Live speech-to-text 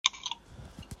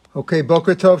Okay,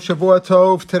 Boker Tov, Shavua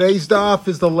Tov. Today's daf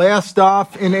is the last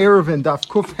daf in Eruvin, daf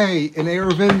Kuf Hey. In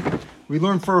Eruvin, we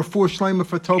learn for a four shlema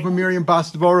for Tova Miriam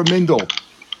Bas Dvora Mindel.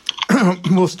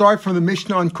 We'll start from the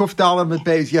Mishnah on Kuf Dalet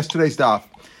Beis, yesterday's daf.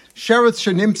 Sheretz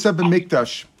Shenimtza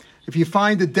B'Mikdash. If you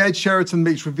find a dead sheretz in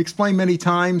the Mikdash, we've explained many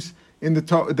times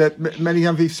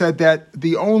we've said that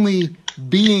the only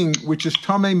being which is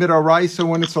Tamei Midaraisa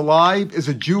when it's alive is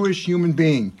a Jewish human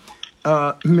being.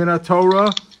 Mina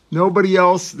Torah. Nobody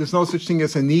else, there's no such thing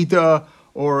as a nida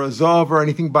or a zav or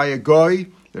anything by a goy.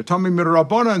 They're tamei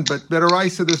midarabanan, but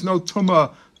midaraisa, there's no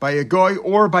tuma by a goy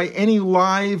or by any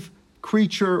live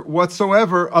creature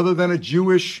whatsoever other than a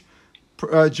Jewish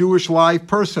live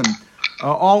person.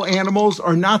 All animals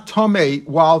are not tamei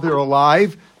while they're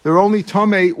alive. They're only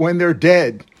tamei when they're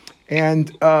dead. And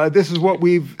this is what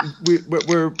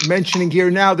we're mentioning here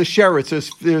now. The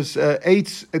sheretz, there's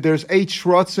eight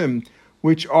shrotzim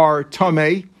which are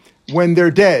tamei when they're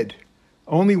dead,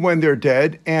 only when they're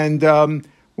dead, and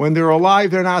when they're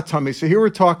alive, they're not tummy. So here we're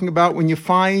talking about when you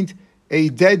find a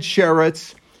dead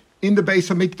sheretz in the base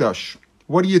of Mikdash.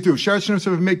 What do you do? Sheretz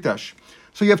of Mikdash.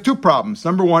 So you have two problems.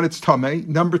 Number one, it's tummy.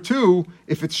 Number two,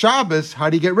 if it's Shabbos, how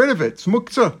do you get rid of it? It's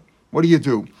muktzah. What do you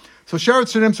do? So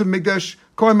sheretz of Mikdash.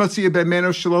 Rabbi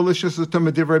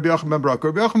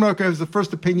Yochanan has the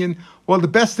first opinion. Well, the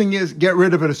best thing is get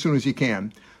rid of it as soon as you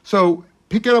can. So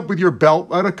pick it up with your belt.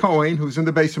 Let a Kohen who's in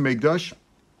the base of Mikdash,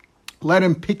 let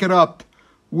him pick it up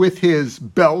with his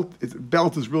belt. His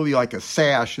belt is really like a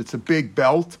sash. It's a big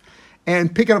belt.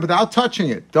 And pick it up without touching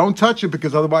it. Don't touch it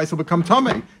because otherwise it'll become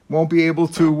tamei. Won't be able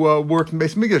to work in the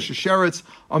base of Mikdash. A sheretz,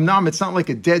 it's not like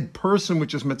a dead person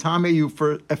which is matame you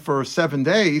for 7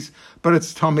 days, but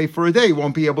it's tamei for a day. He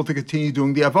won't be able to continue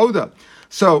doing the avoda.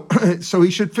 So he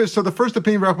should. So the first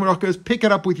opinion of Rav is pick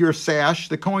it up with your sash.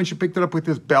 The Kohen should pick it up with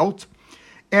his belt.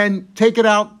 And take it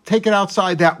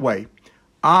outside that way.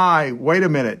 Wait a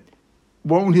minute.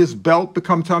 Won't his belt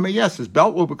become tamei? Yes, his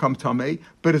belt will become tamei,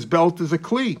 but his belt is a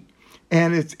kli.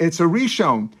 And it's a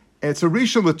rishon. It's a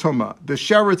rishon l'tumah. The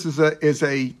sheretz is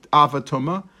a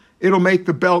avatuma. It'll make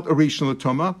the belt a rishon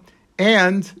l'tumah.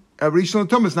 And a rishon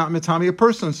l'tumah is not mitami a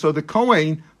person. So the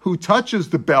Kohen who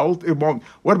touches the belt, it won't.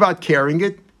 What about carrying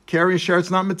it? Carrying a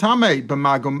sheretz not mitame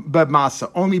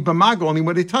b'masa, only b'mago, only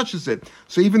when he touches it.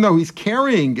 So even though he's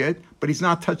carrying it, but he's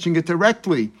not touching it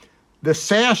directly, the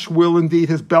sash will indeed,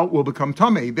 his belt will become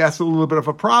tamei. That's a little bit of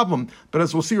a problem. But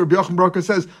as we'll see, Rabbi Yochanan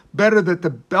says, better that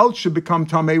the belt should become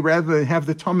tamei rather than have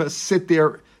the tamei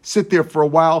sit there for a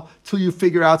while till you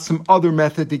figure out some other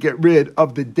method to get rid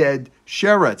of the dead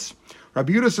sheretz.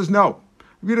 Rabbi Yehuda says no.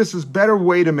 Rabbi Yehuda says, better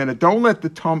wait a minute. Don't make the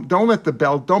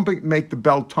belt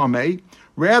tamei.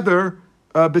 Rather,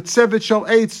 b'tsevet shel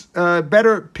eitz,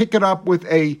 better pick it up with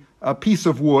a piece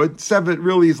of wood. Sevet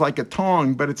really is like a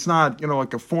tong, but it's not,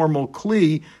 like a formal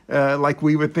kli, like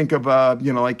we would think of,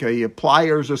 like a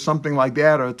pliers or something like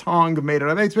that, or a tong made out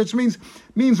of eitz, which means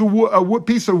a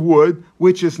piece of wood,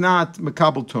 which is not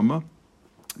makabel tumah.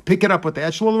 Pick it up with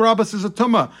that. Shalom Rabbas is a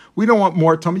tumah. We don't want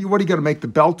more tumah. What are you going to make the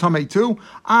belt tumah too?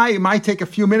 It might take a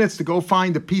few minutes to go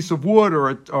find a piece of wood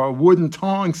or a wooden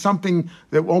tong, something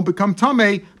that won't become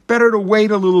tumah. Better to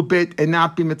wait a little bit and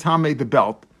not be matame the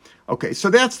belt. Okay, so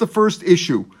that's the first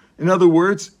issue. In other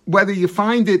words, whether you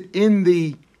find it in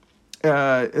the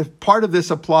if part of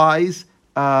this applies,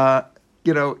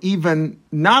 even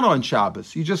not on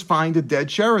Shabbos, you just find a dead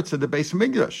sheretz at the base of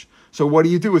Mikdash. So what do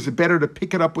you do? Is it better to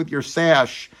pick it up with your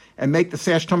sash and make the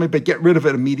sash tamei, but get rid of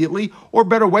it immediately, or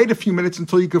better wait a few minutes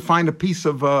until you can find a piece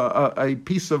of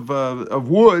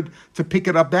wood to pick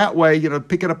it up that way?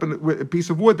 Pick it up with a piece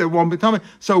of wood that won't be tamei.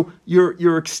 So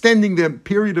you're extending the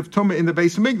period of tumah in the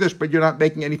base of Mikdash, but you're not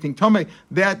making anything tamei.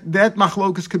 That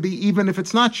machlokas could be even if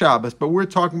it's not Shabbos, but we're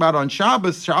talking about on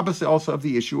Shabbos. Shabbos also have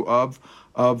the issue of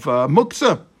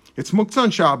muktzah. It's muktzah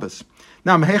on Shabbos.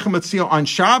 Now mehechem etzio on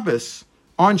Shabbos.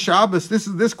 On Shabbos, this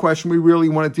is this question we really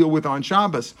want to deal with on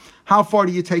Shabbos. How far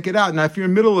do you take it out? Now, if you're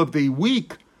in the middle of the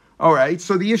week, all right,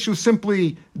 so the issue is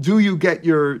simply, are you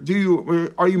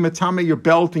matame your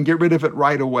belt and get rid of it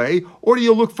right away, or do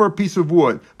you look for a piece of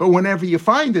wood? But whenever you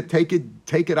find it, take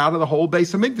it out of the whole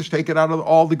base of Mikdash, take it out of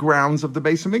all the grounds of the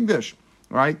base of Mikdash,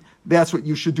 right? That's what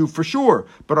you should do for sure.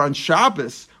 But on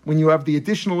Shabbos, when you have the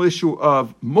additional issue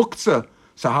of muktzah,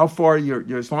 so how far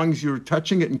you're as long as you're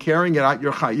touching it and carrying it out,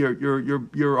 you're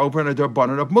over in a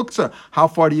derbanan of muktzah. How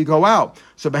far do you go out?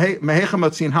 So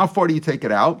how far do you take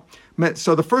it out?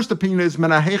 So the first opinion is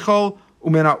menahechol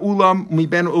umena ulam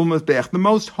miben ulmazbech, the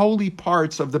most holy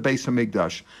parts of the base of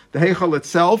Mikdash. The hechol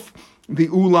itself, the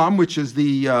ulam, which is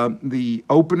the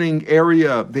opening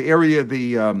area, the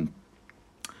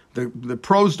the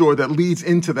pros door that leads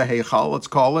into the Heichal, let's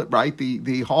call it, right?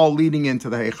 The hall leading into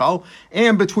the Heichal,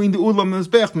 and between the Ulam and the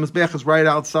Mizbech. The Mizbech is right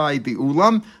outside the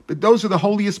Ulam, but those are the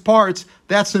holiest parts.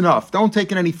 That's enough. Don't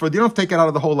take it any further. You don't have to take it out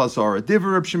of the whole Azara.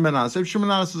 Divrei Reb Shimon Anas. Reb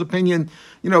Shimon Anas' opinion,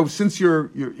 since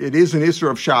it is an Isser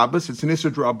of Shabbos, it's an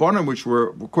Isser D'Rabbanan, which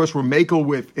we're makel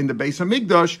with in the Beis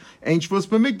HaMikdash, Ein Shvus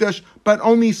B'Mikdash, but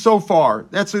only so far.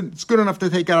 It's good enough to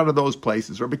take it out of those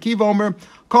places. Rabbi Kiva Omer,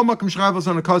 Kol Makom Shchayvos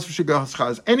on a Kos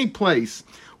V'Shegachas. Any place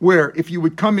where if you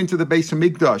would come into the Beis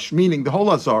HaMikdash, meaning the whole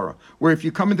Azara, where if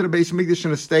you come into the Beis HaMikdash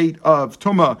in a state of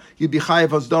Tumah, you'd be Chayav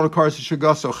Azdar Kars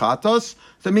V'Shegas or Chatos.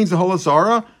 That means the whole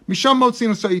Azara. Misham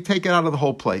Motzin, so you take it out of the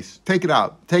whole place. Take it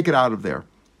out of there.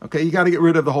 Okay, you got to get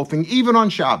rid of the whole thing, even on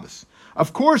Shabbos.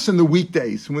 Of course, in the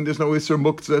weekdays, when there's no Isser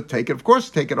Muktzah, take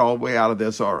it all the way out of the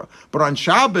Azara. But on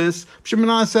Shabbos,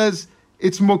 Shimon says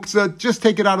it's Muktzah, just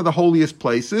take it out of the holiest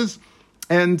places.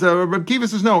 And Reb Kiva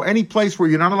says, no, any place where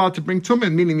you're not allowed to bring tumah,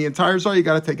 meaning the entire Zara, you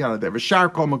got to take it out of there.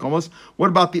 V'shar kol makomos. What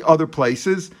about the other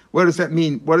places? What does that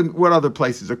mean? What other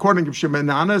places? According to Shimon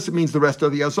Anas, it means the rest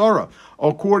of the Azara.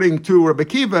 According to Reb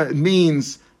Kiva, it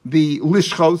means the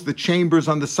lishchos, the chambers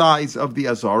on the sides of the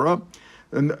Azara.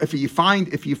 And if you find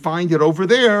it over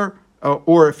there,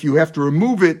 or if you have to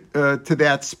remove it to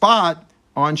that spot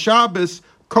on Shabbos,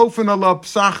 kofen alab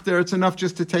sachter, it's enough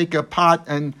just to take a pot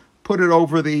and put it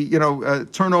over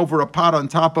turn over a pot on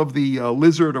top of the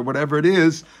lizard or whatever it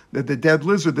is, the dead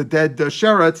lizard, the dead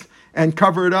sheretz, and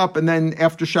cover it up, and then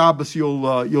after Shabbos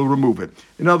you'll remove it.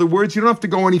 In other words, you don't have to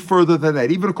go any further than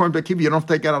that. Even according to Akiva, you don't have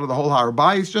to take it out of the whole Har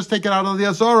Bayis, just take it out of the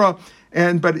Azara,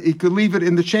 but you could leave it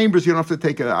in the chambers, you don't have to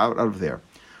take it out of there.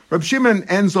 Reb Shimon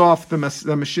ends off the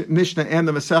Mishnah and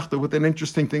the Masechta with an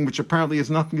interesting thing, which apparently has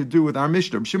nothing to do with our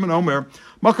Mishnah. Reb Shimon Omer,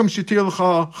 Makam Shetir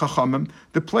L'cha Chachamim,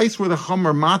 the place where the Chacham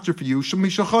are matter for you,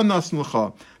 Shemishacha Nasan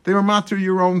L'cha. They were matter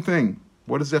your own thing.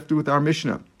 What does that have to do with our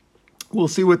Mishnah? We'll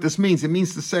see what this means. It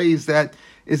means to say is that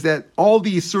all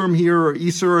the Isurim here are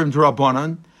Isur and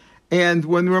Drabanan, and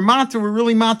when we're matter, we're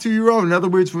really matter your own. In other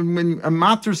words, when I'm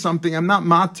matter something, I'm not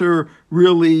matter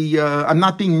really, I'm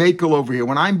not being makel over here.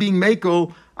 When I'm being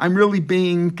makel, I'm really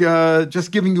being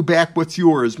just giving you back what's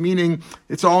yours, meaning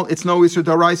it's no Isser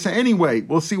Daraisa anyway.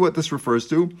 We'll see what this refers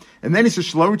to. And then he says,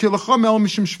 Shlo L'cham El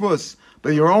Mishum Shvus.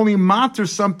 But you're only matter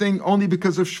something only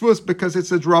because of Shvus, because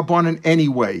it's a Drabanan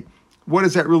anyway. What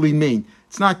does that really mean?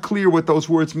 It's not clear what those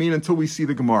words mean until we see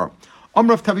the Gemara.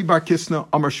 Amr of Tavi Bar Kisna,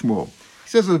 Amr Shmuel. He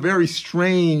says a very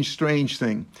strange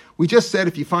thing. We just said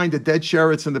if you find a dead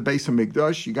sheretz in the Beis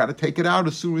HaMikdash, you got to take it out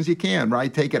as soon as you can,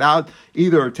 right? Take it out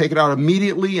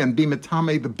immediately and be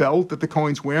metame the belt that the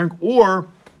Kohen's wearing, or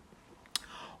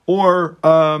you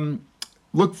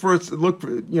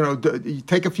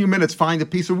take a few minutes, find a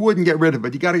piece of wood and get rid of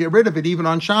it. You got to get rid of it even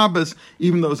on Shabbos,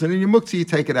 even though it's in your muktzah, you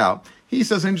take it out. He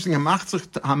says, interesting,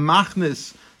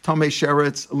 hamachnis tamei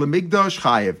sheretz lemigdash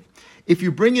chayev. If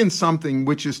you bring in something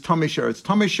which is tamei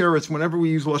sheretz, whenever we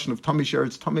use lashon of tamei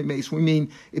sheretz, tamei meis, we mean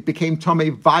it became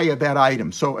tamei via that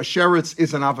item. So a sheretz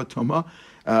is an avatuma.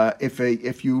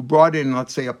 If you brought in,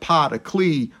 let's say, a pot, a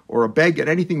kli, or a beged,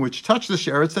 anything which touched the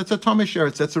sheretz, that's a tamei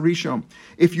sheretz, that's a rishon.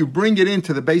 If you bring it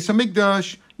into the Beis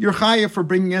HaMikdash, you're chayav for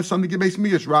bringing in something to the Beis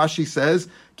HaMikdash. Rashi says,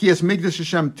 Ki es Mikdash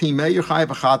Hashem timei, you're chayav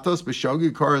achatos,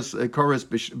 b'shogi, koras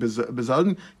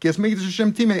bezadin, Ki es Mikdash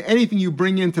Hashem timei, anything you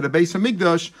bring into the Beis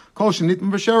HaMikdash, kol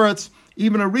shenitm v'sheretz,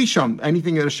 even a rishon,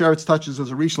 anything that a sheretz touches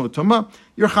as a rishon l'tumah,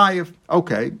 you're chayav.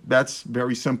 Okay, that's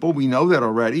very simple. We know that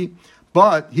already.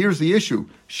 But here's the issue.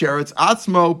 Sheretz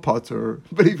atzmo potter.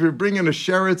 But if you're bringing a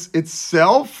sheretz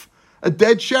itself, a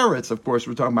dead sheretz, of course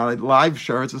we're talking about a live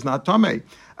sheretz, is not tamei.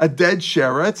 A dead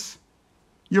sheretz,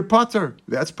 you're potter.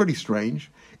 That's pretty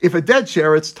strange. If a dead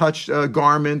sheretz touched a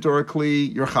garment or a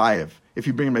kli, you're chayev. If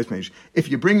you bring in Meishmeish. If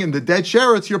you bring in the dead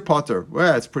sheretz, you're potter.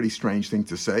 Well, that's a pretty strange thing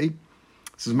to say.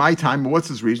 This is my time, but what's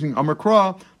his reasoning? Amar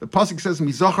Kra, the pasuk says,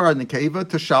 Mizachar ad nekeva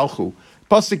teshalchu.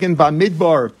 Pasuk in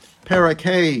Bamidbar, Perak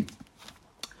Hey,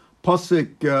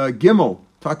 Pasuk Gimel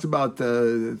talks about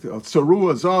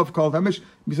Sarua Zav called Hamish.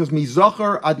 He says,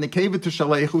 Mizachar ad nekeva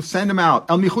teshalechu, send him out.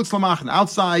 El michutz lamachan,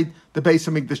 outside the Beis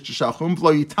HaMikdash teshachum.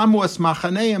 V'lo yitamu es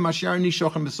machaneim asher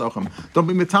nishochem b'sochem. Don't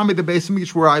be mitami the Beis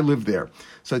HaMikdash where I live there.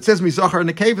 So it says, Mizachar ad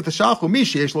nekeva teshalchu, mi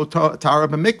sheyesh lo tara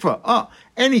b'mikvah.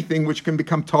 Anything which can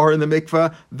become tar in the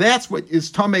mikveh, that's what is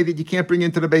tamei that you can't bring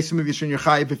into the Beis HaMikdash in your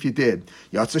chayiv if you did.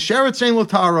 Yatsa sheretz ein lo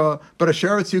tara, but a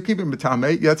sheretz you keep it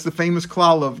b'tamei. That's the famous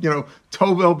klal of,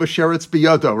 tovel b'sheretz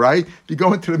biyado, right? If you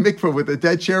go into the mikveh with a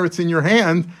dead sheretz in your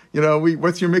hand,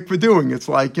 what's your mikveh doing? It's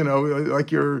like,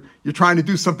 like you're trying to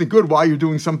do something good while you're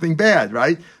doing something bad,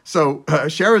 right? So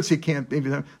sheretz he can't.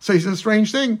 So it's a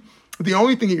strange thing. So the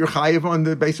only thing that you're chayiv on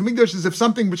the Beis Hamikdash is if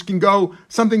something which can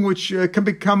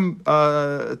become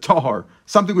tahar,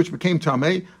 something which became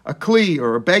tamei, a kli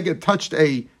or a beged touched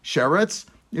a sheretz,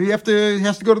 he has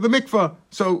to go to the mikveh.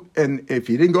 So, and if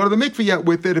you didn't go to the mikveh yet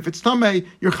with it, if it's tamei,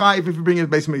 you're chayiv if you bring it to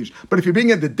Beis Hamikdash. But if you bring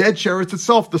in the dead sheretz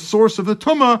itself, the source of the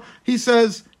tumah, he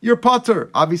says you're potter.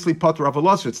 Obviously, potter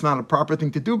avalos. It's not a proper thing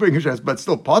to do, bring a sheretz, but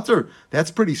still potter. That's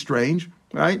pretty strange,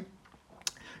 right?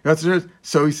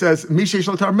 So he says,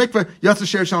 mikveh,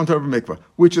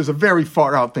 which is a very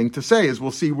far out thing to say. As we'll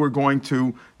see, we're going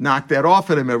to knock that off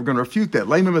at him and we're going to refute that.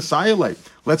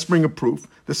 Let's bring a proof.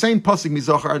 The same pasuk,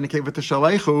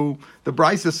 the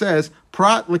Brisa says,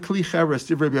 prat lekli cheres,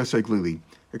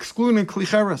 excluding kli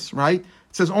cheres, right?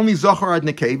 It says only zachar ad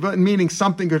nekeva, meaning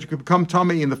something that could become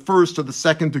tummy in the first or the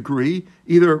second degree,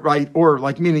 either right or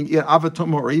like meaning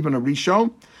avatum or even a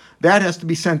rishon. That has to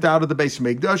be sent out of the Beis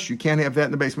Hamikdash. You can't have that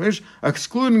in the Beis Hamikdash,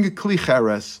 excluding a kli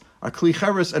cheres. A kli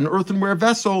cheres, an earthenware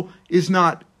vessel, is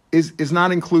not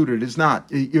included.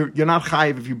 You're not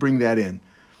chayiv if you bring that in.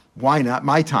 Why not?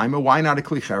 My time. Why not a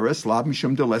kli cheres? Lav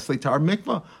mishum de lesli tar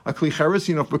mikvah. A kli cheres,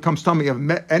 if it becomes tummy of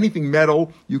anything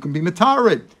metal, you can be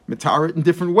mitarit in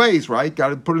different ways, right? Got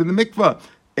to put it in the mikvah.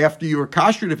 After you are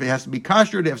kashered, if it has to be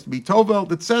kashered, it has to be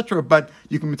tovelt, etc. But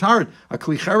you can mitar it. A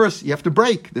kli cheres, you have to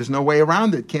break. There's no way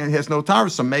around it. It has no tar.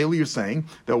 So mainly you're saying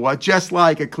that what? Just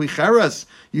like a kli cheres,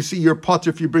 you see your potter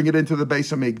if you bring it into the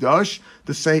Beis Hamikdash.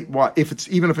 If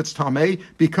it's tamei,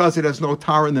 because it has no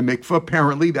tar in the mikveh.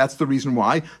 Apparently, that's the reason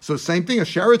why. So same thing. A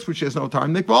sheretz which has no tar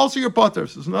in the mikveh, also your potter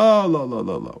says no.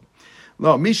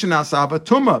 No, mishanas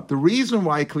avatuma. The reason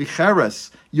why kli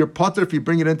cheres, your potter if you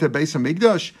bring it into Beis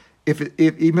Hamikdash,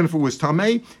 even if it was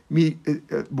tamei,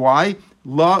 why?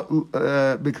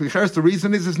 The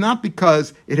reason is not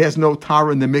because it has no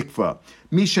tar in the mikveh.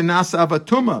 Mishanas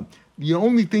avatuma. The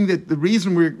only thing the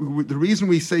reason we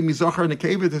say mizachar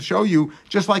nekeva to show you,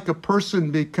 just like a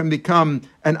person can become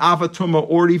an avatuma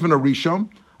or even a rishon.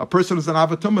 A person is an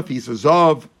avatuma if he's a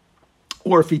zav,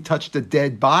 or if he touched a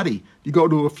dead body. You go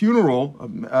to a funeral,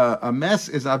 a mess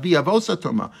is avi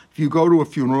avosatuma. If you go to a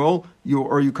funeral,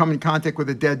 you come in contact with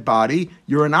a dead body,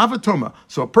 you're an avatuma.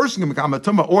 So a person can become a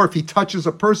tuma, or if he touches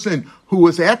a person who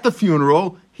was at the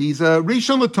funeral, he's a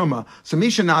rishon latuma. So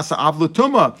misha nasa av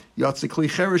latuma, yotze kli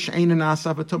cheres ein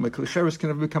nasa avatuma. Kli cheres can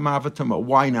never become avatuma.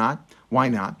 Why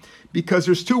not? Because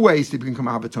there's two ways to become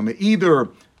avatuma. Either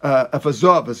if a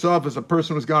zav is a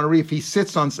person who's gonorrhea, if he is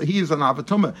an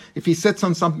avatuma. If he sits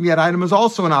on something, that item is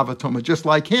also an avatuma, just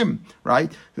like him,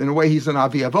 right? In a way, he's an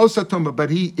avi avosatuma, but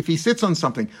if he sits on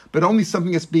something, but only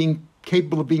something that's being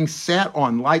capable of being sat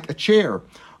on, like a chair,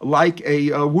 like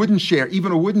a wooden chair.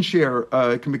 Even a wooden chair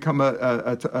can become a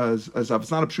zav. It's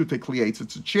not a pshute klietz,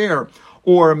 it's a chair,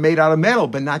 or made out of metal,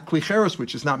 but not kli cheres,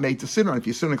 which is not made to sit on. If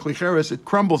you sit on a kli cheres, it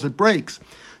crumbles, it breaks.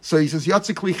 So he says,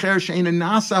 Yatzik kli cheres she'ein a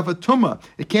nas avatuma.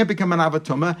 It can't become an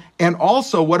avatuma. And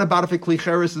also, what about if a kli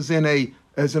cheres is in an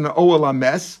oel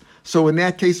mess? So in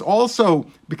that case, also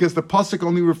because the pasuk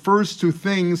only refers to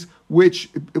things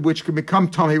which can become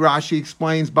tamei, Rashi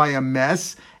explains by a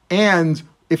mess, and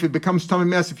if it becomes tamei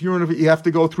mess, if you're in it, you have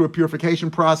to go through a purification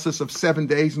process of 7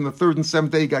 days. And the third and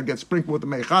seventh day, you got to get sprinkled with the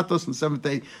mechatos. And the seventh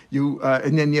day,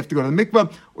 and then you have to go to the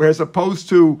mikvah. Whereas opposed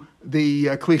to the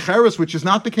kli cheres, which is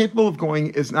not capable of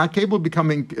going through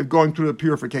the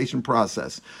purification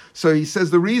process. So he says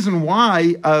the reason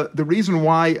why a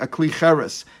kli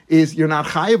cheres is you're not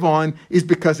chayiv on is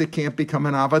because it can't become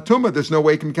an avatuma. There's no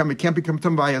way it can't become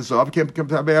tum by a zav, it can't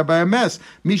become by a mess.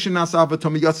 Misha nas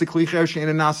avatuma yatzik kli cheres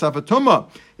she'ein nas avatuma.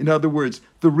 In other words,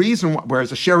 the reason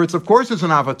whereas a sheretz, of course, is an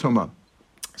avatuma.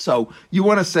 So you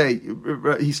want to say,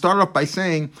 he started off by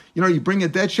saying, you bring a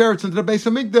dead sheretz into the Beis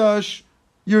Hamikdash,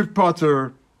 you're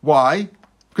potter. Why?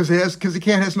 Because it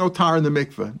has no tar in the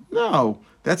mikveh. No,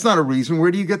 that's not a reason.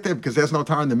 Where do you get that? Because there's no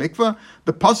tar in the mikveh?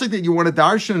 The pasuk that you want to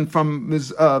darshan from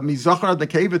Mizachar ad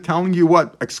Nekeva telling you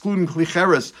what? Excluding kli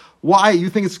cheres. Why? You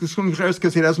think it's excluding kli cheres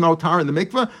because it has no tar in the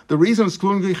mikveh? The reason it's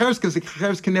excluding kli cheres is because the kli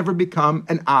cheres can never become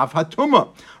an av hatuma.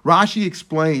 Rashi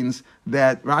explains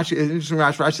that, Rashi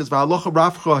says, V'halocha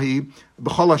rav chohi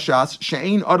b'chol hashas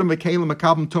she'ein adam v'kelim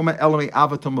makabim tuma elamei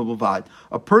avatuma b'vad.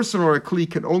 A person or a kli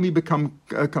can only become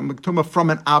tuma from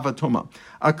an avatuma.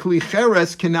 A kli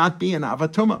cheres cannot be an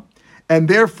avatuma. And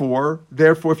therefore,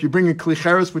 if you bring a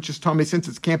klicheres, which is tummy, since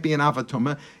it can't be an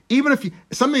avatuma, even if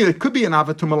something that could be an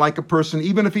avatuma, like a person,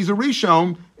 even if he's a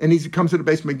rishon and he comes to the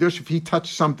base mikdash, if he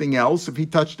touched something else, if he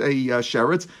touched a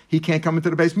sheretz, he can't come into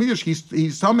the base mikdash.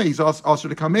 He's tummy. He's also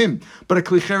to come in. But a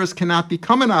klicheres cannot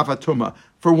become an avatuma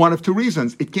for one of two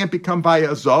reasons. It can't become via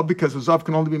a zav, because a zav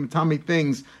can only be matami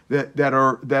things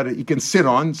that he can sit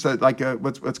on, so like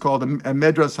what's called a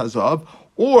medras hazav,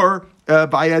 or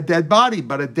by a dead body.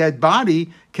 But a dead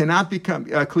body cannot become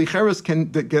klicheres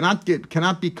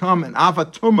cannot become an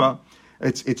avatuma.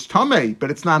 It's tamei,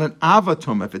 but it's not an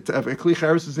avatuma. If a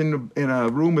klicheres is in a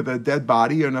room with a dead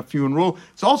body or in a funeral,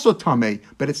 it's also tamei,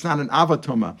 but it's not an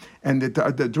avatuma. And the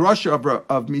drasha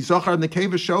of Mizachar and the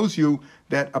Keva shows you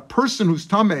that a person who's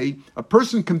tamei, a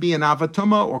person can be an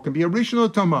avatuma or can be a rishon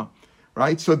tuma.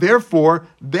 Right, so therefore,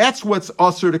 that's what's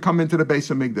usher to come into the base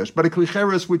of Mikdash. But a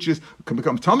klicheres, which can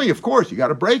become tummy, of course, you got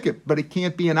to break it, but it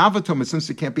can't be an avatuma. Since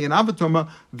it can't be an avatuma,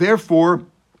 therefore,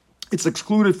 it's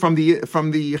excluded from the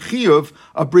chiyuv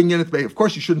of bringing it to base. Of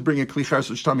course, you shouldn't bring a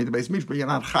klicheres or tummy to base mikdash, but you're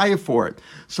not chayav for it.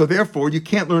 So therefore, you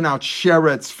can't learn out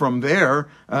sheretz from there.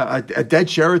 A dead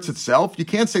sheretz itself, you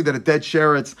can't say that a dead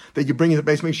sheretz that you bring into the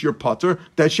base makes your potter.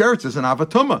 Dead sheretz is an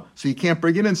avatuma, so you can't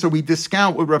bring it in. So we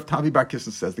discount what Rav Tavi Bar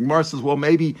Kisna says. The Gemara says, well,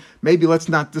 maybe let's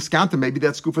not discount it. Maybe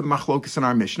that's good for the machlokas in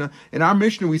our Mishnah. In our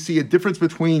Mishnah, we see a difference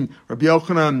between Rabbi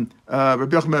Yochanan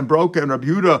ben Broka and Rabbi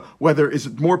Yehuda. Whether is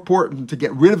it more important to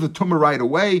get rid of the tumah right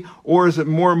away, or is it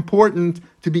more important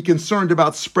to be concerned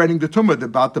about spreading the tumah,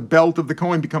 about the belt of the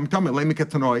Kohen becoming tumah?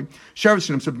 Lemikatanoi,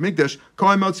 Sheretz of Mikdash,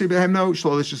 Kohen Motzi Behemno,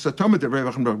 Shlolish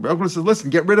Satumah. Rebbe says,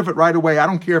 listen, get rid of it right away. I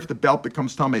don't care if the belt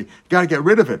becomes tumah. You got to get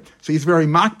rid of it. So he's very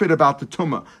makbid about the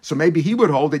tumah. So maybe he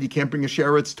would hold that you can't bring a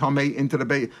sheretz tumah into the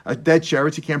base, a dead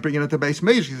sheretz, you can't bring it into the base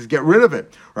mikdash. He says, get rid of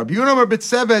it. Rabbi Yonah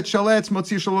Bitsevet Shaletz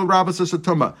Motzi Shalol Rabbas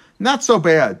Satumah. Not so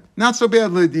bad. Not so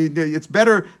bad. It's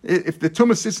better if the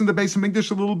tumah sits in the base of mikdash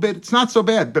a little bit. It's not so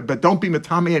bad. But don't be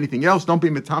matame anything else. Don't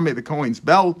be matame the Kohen's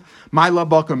belt. My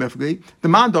labaka mifli. The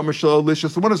man domer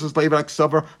shalolicious. The one who says leivak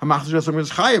savar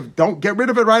hamachzes chayev. Don't get rid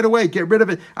of it right away. Get rid of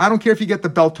it. I don't care if you get the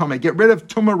belt tumah. Get rid of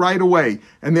tumah right away.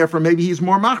 And therefore, maybe he's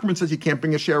more machmer and says you can't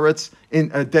bring a sheretz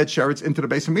in a dead sheretz into the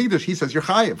base of mikdash. He says you're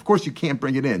chayev. Of course, you can't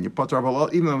bring it in. You putter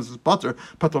even though this is putter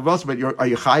but are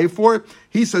you chayev for it?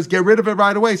 He says get rid of it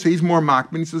right away. So he's more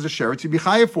machmer. He says a sheretz you'd be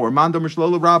chayev for. Man domer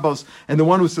shalola rabos. And the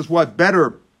one who says what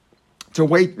better to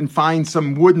wait and find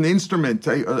some wooden instrument,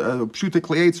 a pshuta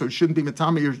kliyet, so it shouldn't be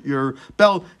matame your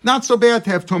belt. Not so bad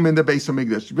to have tum in the base of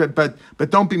mikdash, but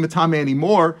don't be matame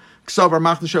anymore. Ksavar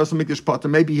machnashel mikdash potter.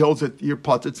 Maybe he holds it your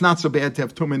potter. It's not so bad to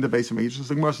have tum in the base of mikdash. So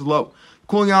the Gemara says low.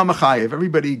 Kulyam chayev.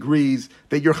 Everybody agrees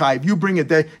that you're chayev. You bring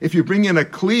if you bring in a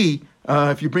kli.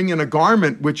 If you bring in a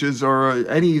garment, which is, or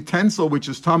any utensil which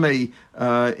is tamei,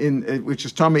 which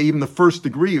is tamei, even the first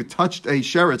degree, you touched a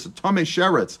sheretz, a tamei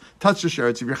sheretz, touched a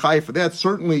sheretz. If you're chayiv for that,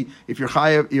 certainly if you're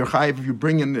chayiv if you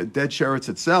bring in a dead sheretz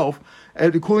itself.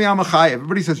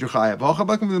 Everybody says you're chayiv.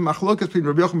 Between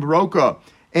Rabbi Yochanan Baroka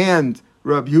and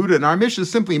Rabbi Yehuda, and our mission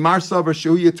is simply mar savar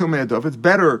shehu yatumei adov. It's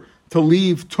better to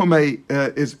leave tumei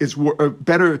is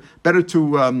better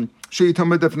to.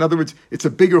 In other words, it's a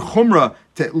bigger chumrah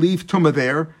to leave tumah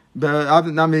there. In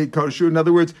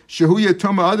other words, shehuya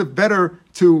tumah, better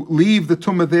to leave the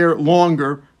tumah there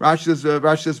longer. Rashi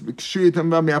says, shehuya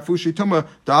tumah mi'afushi tumah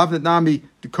da'avnat nami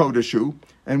dekodashu.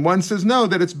 And one says no,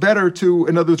 that it's better to.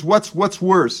 In other words, what's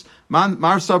worse? Mar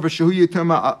savar shehuya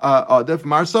tumah adaf,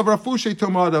 mar savar afushi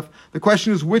tumah adaf. The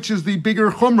question is, which is the bigger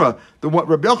chumrah? What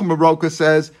Rabbi Yochanan Baroka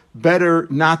says, better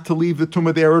not to leave the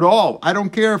tumah there at all. I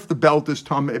don't care if the belt is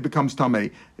tumah, it becomes tumah.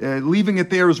 Leaving it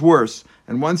there is worse.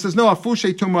 And one says, no,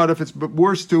 afushe tumah, if it's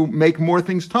worse to make more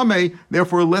things tumah,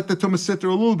 therefore let the tumah sit there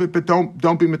a little bit, but don't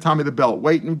be matame the belt.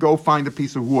 Wait and go find a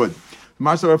piece of wood.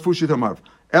 Marsa afushe tumah.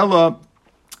 Ella,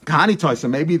 Kahani Taisa,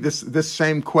 maybe this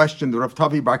same question that Rav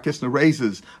Tavi Bar Kisna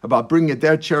raises about bringing a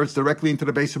dead sheretz directly into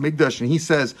the base of Mikdash, and he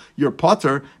says, you're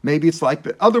potter, maybe it's like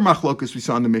the other machlokas we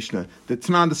saw in the Mishnah. The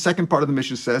Tanan, the second part of the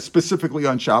Mishnah says, specifically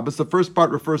on Shabbos, the first part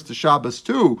refers to Shabbos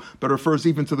too, but refers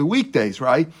even to the weekdays,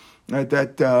 right? Here we're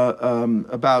only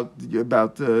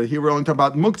talking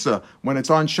about muktzah. When it's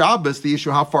on Shabbos, the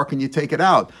issue, how far can you take it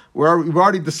out? We've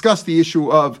already discussed the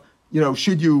issue of,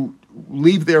 should you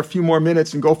leave there a few more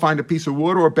minutes and go find a piece of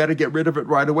wood, or better get rid of it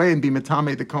right away and be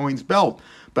matame the Kohen's belt.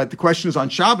 But the question is on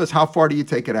Shabbos, how far do you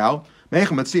take it out?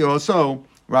 Also,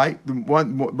 right?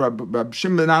 Rabbi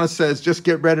Shimon ben Anna says just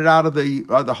get rid of it out of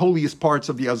the holiest parts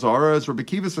of the Azara, as Rabbi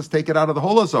Kiva says take it out of the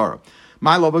whole Azara.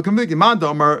 My love of convicted. Man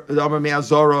domer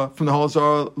me'azara from the whole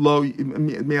Azara lo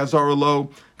me'azara lo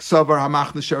ksavar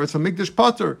hamach the sheretz hamikdash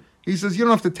potter. He says you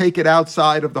don't have to take it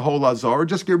outside of the whole Azor.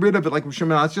 Just get rid of it like Rav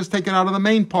Shimon. Just take it out of the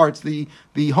main parts, the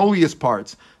holiest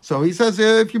parts. So he says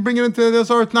if you bring it into the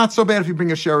Azor, it's not so bad if you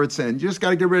bring a sheretz in. You just got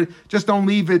to get rid. Just don't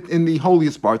leave it in the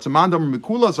holiest parts. Amandam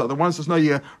Mikulas, the one says no.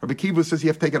 Rabbi Kiva says you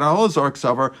have to take it out of Azor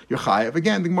Ksavar. You're chayav.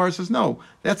 Again, the Gemara says no.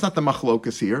 That's not the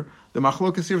machlokas here. The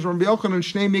machlokas here is Rabbi Yochanan and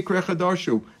Shnei Mikra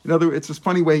Chadarshu. In other words, it's this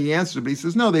funny way he answers it, but he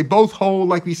says no. They both hold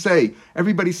like we say.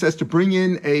 Everybody says to bring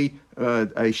in a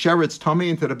sheretz tummy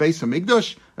into the base of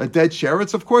Migdash, a dead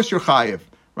sheretz. Of course, you're chayav.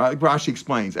 Right? Rashi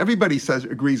explains. Everybody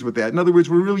agrees with that. In other words,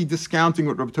 we're really discounting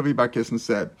what Rabbi Tavi Bar Kisna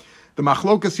said. The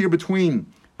machlokas here between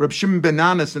Rabbi Shimon ben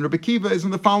Nanas and Rabbi Kiva is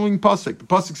in the following pasuk. The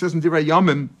pasuk says in Divrei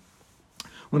Yamim,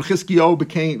 when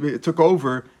Chizkiyahu took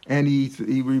over and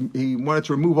he wanted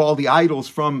to remove all the idols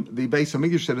from the base of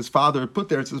Mikdash that his father had put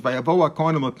there, it says Vayavoa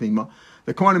Kohanim L'Pnima.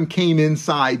 The Kohanim came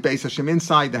inside, Beis Hashem,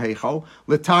 inside the Heichal,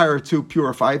 L'Tayr, to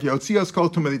purify. Yotzios Kol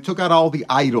Tumah, they took out all the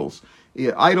idols.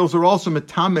 Idols are also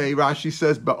metame. Rashi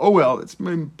says ba'oel. It's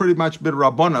pretty much a bit of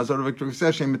rabbana.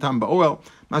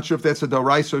 Not sure if that's a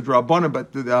daraisa or rabbana,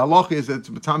 but the halacha is that it's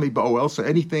metame ba'oel. So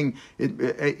anything,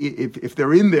 if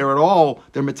they're in there at all,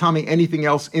 they're metame anything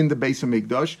else in the base of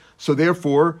Mikdash. So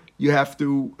therefore, you have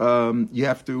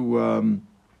to.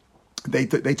 They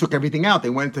took everything out. They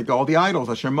went to all the idols.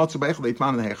 Hashem matzu b'echel. They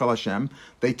found in the Heichal Hashem.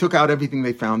 They took out everything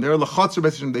they found there.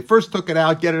 They first took it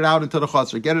out, get it out into the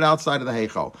Chatzar, get it outside of the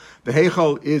Heichal. The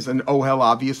Heichal is an ohel,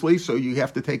 obviously, so you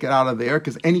have to take it out of there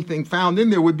because anything found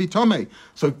in there would be tomei.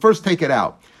 So first take it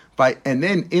out. And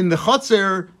then in the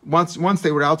Chatzar, once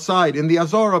they were outside, in the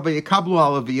Azara, the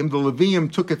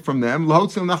Levim took it from them,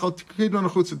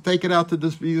 to take it out to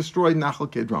be destroyed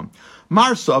Nachal Kidron.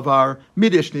 Mar Savar,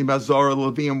 Midishni Azara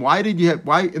Levim.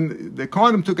 The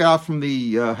Kohanim took it out from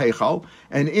the Heichal,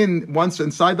 and once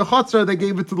inside the Chatzar, they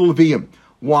gave it to the Levim.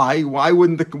 Why? Why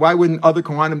wouldn't other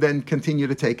Kohanim then continue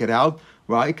to take it out?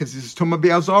 Right, because it's tumah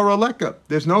be'azara leka.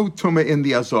 There's no tumah in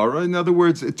the azara. In other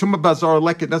words, tumah be'azara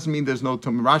leka doesn't mean there's no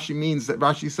tumah.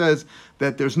 Rashi says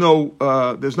that there's no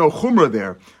chumrah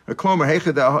there. A klomer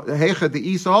heicha the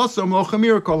isa also lo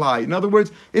chamir kolai. In other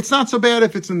words, it's not so bad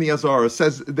if it's in the azara. It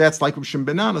says that's like Rav Shimon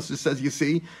ben Nanas. It says, you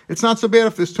see, it's not so bad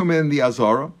if there's tumah in the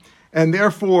azara, and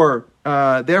therefore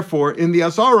in the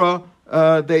azara.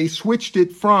 They switched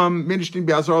it from Minishtin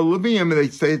Be'azar Levim, and they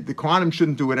say the Kohanim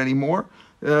shouldn't do it anymore.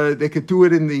 They could do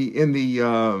it in the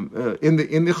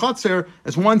Chatzar.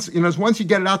 As once you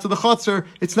get it out to the Chatzar,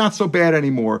 it's not so bad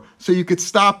anymore. So you could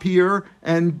stop here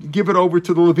and give it over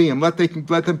to the Levim. Let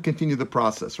them continue the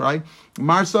process, right?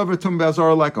 Mar Savar Tum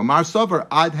Be'azar Leko. Mar Savar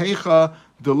Ad Heicha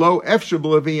Delo Efshar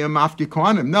Levim Afki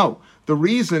Kohanim. No. The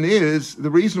reason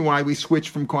why we switch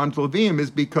from Kohanim to Levim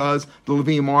is because the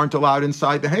Levim aren't allowed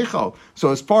inside the Heichal.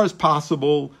 So as far as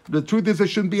possible, the truth is there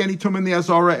shouldn't be any tum in the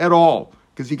Azara at all,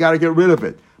 because you got to get rid of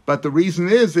it. But the reason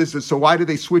is so why did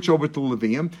they switch over to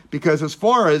Levim? Because as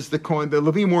far as the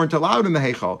Levim weren't allowed in the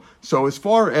Heichal, so as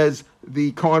far as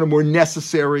the Kohanim were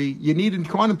necessary, you needed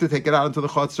Kohanim to take it out into the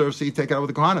Chatzar, so you take it out with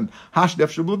the Kohanim.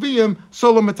 Hashdef Sheb Levim,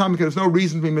 Solo Matamik, there's no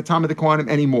reason to be Matamik the Kohanim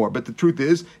anymore. But the truth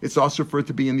is, it's also for it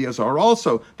to be in the Azar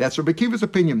also. That's Rabbi Kiva's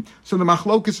opinion. So the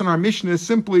Machlokus in our Mishnah is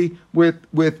simply with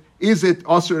is it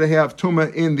also to have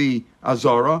Tumah in the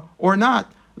Azara or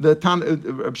not? The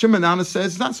Shimon Nanas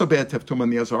says it's not so bad to have tumah in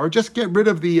the azara. Just get rid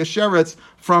of the sheretz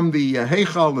from the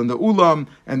heichal and the ulam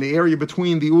and the area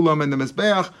between the ulam and the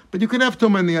mizbeach. But you can have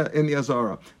tumah in the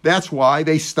azara. That's why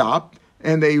they stopped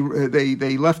and they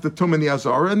left the tumah in the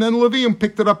azara, and then Levim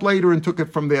picked it up later and took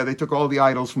it from there. They took all the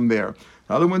idols from there.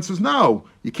 The other one says no,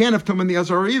 you can't have tumah in the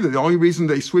azara either. The only reason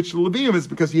they switched to Levim is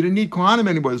because you didn't need kohanim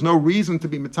anymore. There's no reason to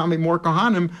be matame more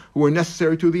kohanim who are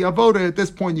necessary to the avoda. At this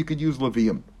point, you could use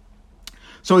Levim.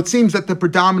 So it seems that the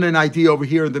predominant idea over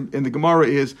here in the Gemara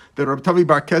is that Rabbi Tavi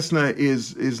Bar Kesna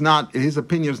is not, his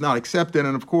opinion is not accepted,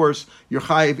 and of course you're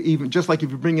chayiv, even just like if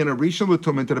you bring in a rishon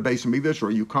l'tum into the base of Mikdash, or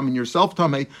you come in yourself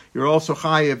tamei, you're also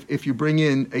chayiv if you bring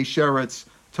in a sheretz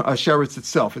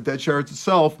itself, a dead sheretz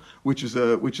itself, which is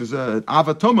a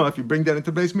avatoma. If you bring that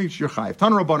into the base of Mikdash, you're chayiv.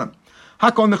 Tan Rabbanan.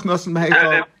 Hakon nechnasim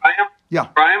heichal. Yeah.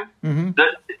 Brian? Mm-hmm.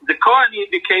 The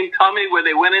Kohanim became tummy where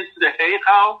they went into the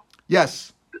heichal.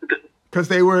 Yes. Because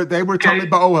they were tummy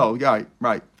ba'ohel, yeah,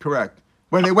 right, correct.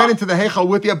 When they went into the heichal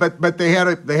with you, but they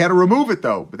had to remove it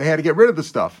though. But they had to get rid of the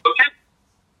stuff. Okay,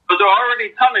 but they're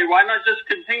already tummy. Why not just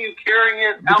continue carrying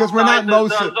it? Because we're not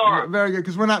mosif. Very good.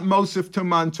 Because we're not mosif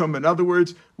tuman tumah. In other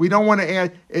words, we don't want to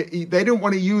add. They didn't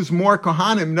want to use more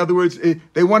kohanim. In other words,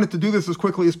 they wanted to do this as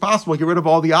quickly as possible, get rid of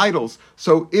all the idols.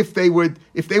 So if they would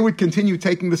continue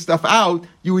taking the stuff out,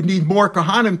 you would need more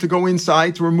kohanim to go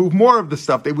inside to remove more of the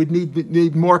stuff. They would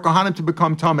need more kohanim to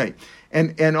become tamei.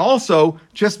 And also,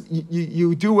 just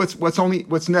you do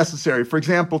what's necessary. For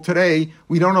example, today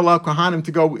we don't allow kohanim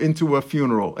to go into a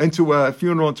funeral, into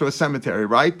a cemetery,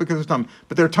 right? Because they're tummy,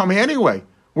 but they're tummy anyway.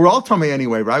 We're all tummy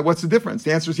anyway, right? What's the difference?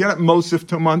 The answer is not mosif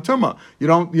tumah and tumah. You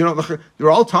don't.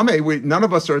 They're all tummy. None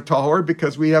of us are tahor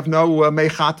because we have no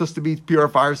mechatos to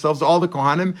purify ourselves. All the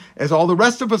kohanim, as all the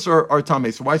rest of us are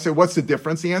tummy. So why say what's the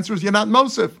difference? The answer is you're not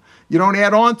mosif. You don't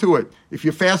add on to it. If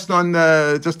you fast on,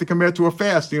 just to compare to a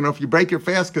fast, if you break your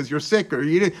fast because you're sick or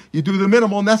you do the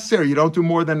minimal necessary. You don't do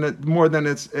more than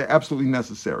it's absolutely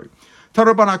necessary.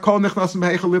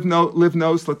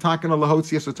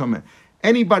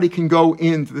 Anybody can go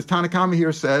into, the Tanna Kama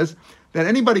here says that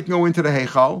anybody can go into the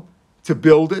Heichal to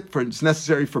build it, it's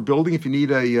necessary for building, if you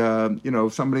need a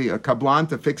kablan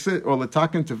to fix it, or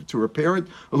letakin to repair it,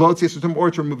 or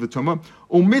to remove the tumah,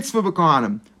 or mitzvah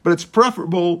b'kohanim. But it's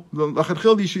preferable,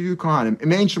 l'chadchil you should use kohanim.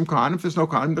 Im ein shem kohanim, if there's no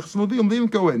kohanim, nechsem leviim, leave them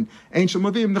go in. Ein shem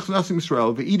leviim, nechnasim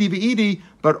Yisrael, ve'idi,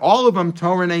 but all of them,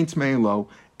 Torah and ein tmein lo.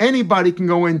 Anybody can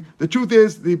go in. The truth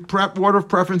is, the order of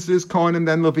preference is Kohanim,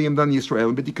 then Leviim, then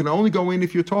Yisrael. But you can only go in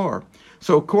if you're Torah.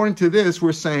 So according to this,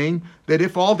 we're saying that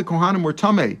if all the Kohanim were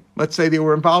Tameh, let's say they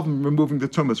were involved in removing the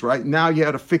Tumas, right? Now you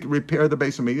had to repair the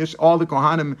base of Mikdash. All the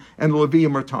Kohanim and the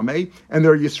Leviim are Tameh, and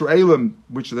their Yisraelim,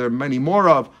 which there are many more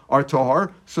of, are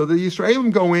Tahar. So the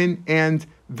Yisraelim go in and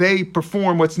they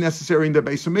perform what's necessary in the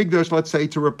base of Mikdash, let's say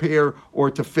to repair or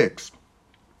to fix.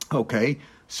 Okay,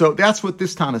 so that's what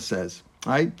this Tana says.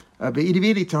 Right? So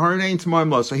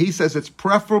he says it's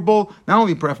preferable, not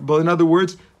only preferable, in other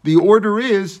words, the order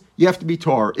is you have to be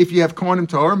tar. If you have kohanim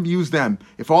tar, use them.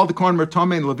 If all the kohanim are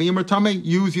tamei and levim are tamei,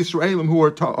 use Yisraelim who are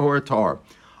tar.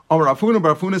 Rav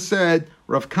Huna said,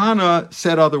 Rav Kana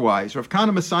said otherwise. Rav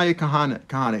Kana Messiah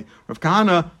Kahane. Rav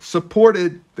Kana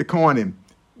supported the kohanim.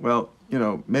 Well,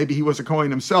 maybe he was a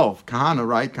Kohen himself. Kahana,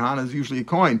 right? Kahana is usually a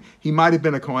Kohen. He might have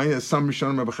been a Kohen, as some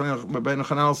Rishonim, Rabbi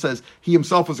Chananel says, he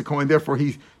himself was a Kohen, therefore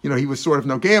he was sort of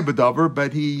Nogea B'davar,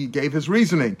 but he gave his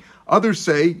reasoning. Other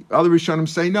Rishonim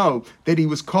say no, that he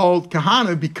was called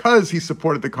Kahana because he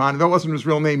supported the Kohen. That wasn't his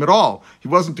real name at all. He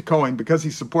wasn't the Kohen because he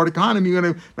supported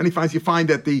Kohanim. Many times you find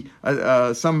that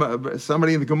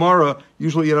somebody in the Gemara,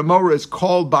 usually in a Morah, is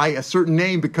called by a certain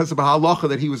name because of a halacha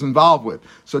that he was involved with.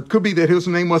 So it could be that his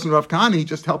name wasn't Rav Kahana, he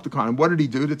just helped the Kohen. What did he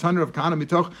do? The Tanur of Kahana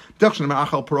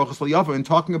in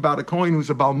talking about a Kohen who's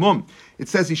a Balmum. It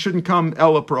says he shouldn't come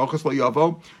Ela Parochas Lo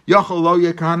Yachol Lo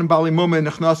Yekahanim Balimum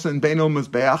Nechnasa and Beino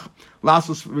Mizbeach.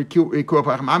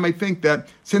 I might think that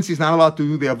since he's not allowed to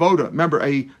do the avoda, remember,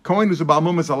 a Kohen who's a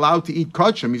Balmum is allowed to eat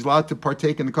kachim. He's allowed to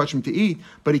partake in the kachim to eat,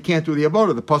 but he can't do the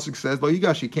avoda. The pasuk says, "Lo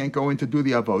yigash," he can't go in to do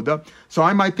the avoda. So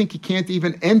I might think he can't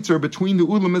even enter between the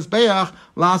ulam mizbeach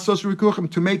lasos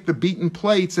rikuchim to make the beaten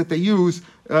plates that they use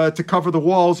to cover the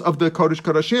walls of the kodesh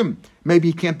kodashim. Maybe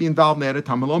he can't be involved in that.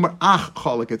 Tamalomer ach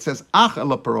cholik. It says ach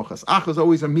ela parochas. Ach is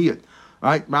always a miyat,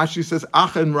 right? Rashi says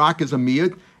ach and rak is a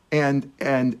miyat. And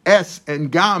S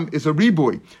and Gam is a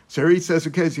ribui. So here he says,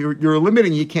 okay, so you're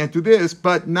limiting, you can't do this,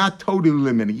 but not totally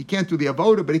limiting. You can't do the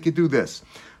avoda, but he could do this,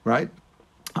 right?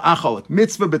 Acholik,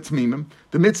 mitzvah betmimim.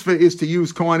 The mitzvah is to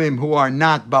use kohanim who are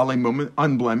not balei mumen,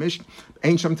 unblemished.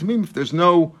 Ein sham tamim, if there's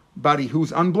nobody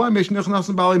who's unblemished,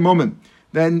 nichnasim balei mumen.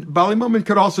 Then balei mumen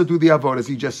could also do the avoda, as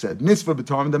he just said. Mitzvah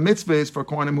b'tarim, the mitzvah is for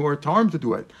kohanim who are tarim to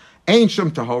do it. Ein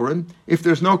sham tahorim, if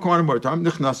there's no kohanim who are tarim,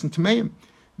 nichnasim tameim.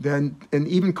 Then, and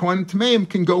even Kohanim Tameim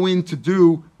can go in to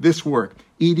do this work.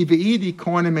 Idi ve'idi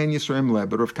Kohanim and Yisraelim le.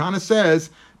 But Rav Kana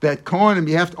says that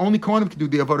Kohanim, only Kohanim can do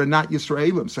the avodah, not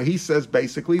Yisraelim. So he says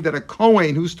basically that a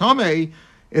Kohen who's Tamei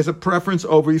is a preference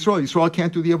over Yisrael. Yisrael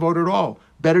can't do the avodah at all.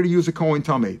 Better to use a Kohen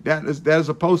Tamei. That is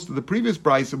opposed to the previous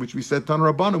brisa, which we said, Tan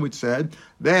Rabbanan, which said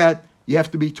that you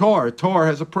have to be Tor. Tor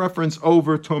has a preference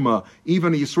over Tumah.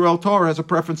 Even a Yisrael Tor has a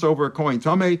preference over a Kohen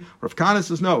Tamei. Rav Kana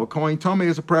says no, a Kohen Tamei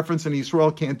has a preference and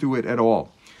Yisrael can't do it at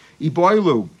all.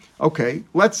 Iboilu. Okay,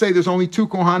 let's say there's only two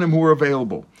Kohanim who are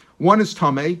available. One is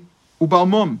Tamei,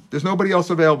 Ubalmum. There's nobody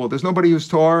else available. There's nobody who's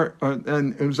Tor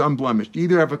and who's unblemished. You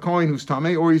either have a Kohen who's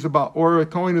Tamei or a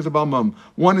Kohen who's a Balmum.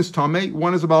 One is Tamei,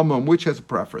 one is a Balmum. Which has a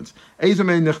preference?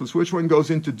 Ezamei Nichlas. Which one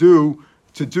goes in to do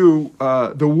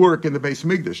the work in the Beis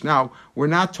Mikdash? Now, we're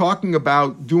not talking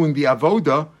about doing the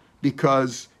avoda,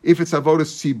 because if it's avoda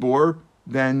tzibur,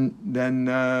 then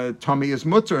Tami is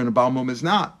mutter and a balmum is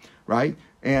not, right?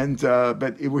 And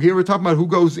but here we're talking about who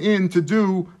goes in to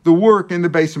do the work in the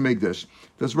Beis Mikdash.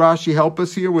 Does Rashi help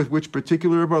us here with which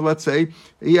particular, let's say,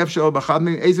 which one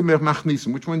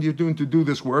are you doing to do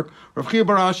this work? Rav Chia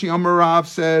bar Ashi Amar Rav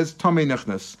says, Tamei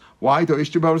nechnas. Why?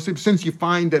 Since you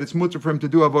find that it's mutter for him to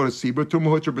do avodah tzibur,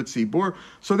 tumah hutter b'tzibur,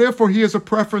 so therefore he has a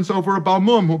preference over a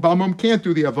balmum, who balmum can't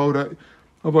do the avodah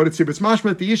Avodah Tzibur. It's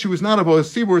mashma. The issue is not Avodah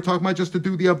Tzibur. We're talking about just to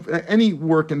do any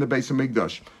work in the Beis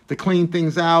Hamikdash, to clean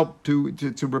things out, to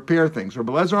repair things.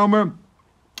 Rabbi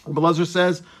Elazar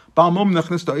says,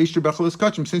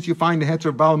 since you find the heter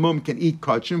of Baal Mum can eat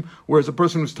kachim, whereas a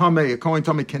person who's tamei, a kohen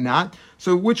tamei, cannot.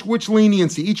 So which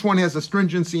leniency? Each one has a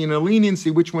stringency and a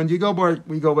leniency. Which one do you go by?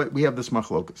 We have this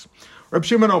machlokas. Reb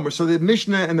Shimon Omer. So the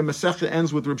Mishnah and the Masechta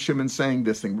ends with Reb Shimon saying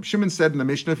this thing. Reb Shimon said in the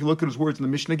Mishnah, if you look at his words in the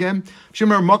Mishnah again, what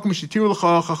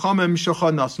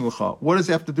does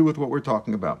it have to do with what we're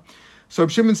talking about? So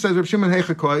Reb Shimon says, Reb Shimon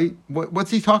Heichakoi,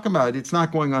 what's he talking about? It's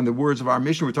not going on the words of our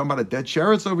Mishnah. We're talking about a dead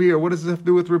sheretz over here. What does this have to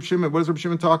do with Reb Shimon? What is Reb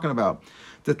Shimon talking about?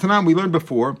 The Tanam we learned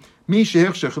before, Mi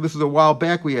shehirshech, this is a while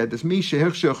back we had this, Mi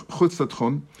shehirshech chutz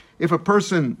l'tchum, if a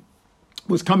person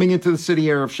was coming into the city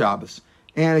Erev Shabbos,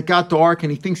 and it got dark,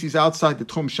 and he thinks he's outside the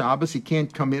Tchum Shabbos, he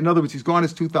can't come in. In other words, he's gone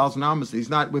his 2,000 amos, he's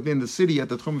not within the city at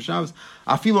the Tchum Shabbos.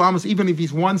 Afilu amos, even if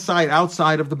he's one side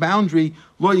outside of the boundary,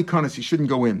 lo yikanas, he shouldn't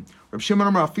go in. Reb Shimon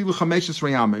Amar afilu chameshes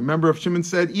rayama. Remember, Reb Shimon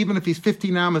said, even if he's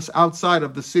 15 amos outside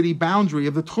of the city boundary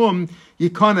of the Tchum,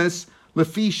 yikanas,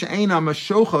 lefi she'ein amos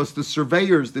shochos, the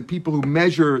surveyors, the people who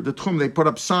measure the Tchum, they put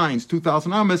up signs,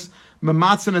 2,000 amos,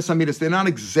 mematzanes amidas, they're not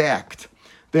exact.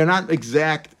 They're not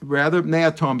exact, rather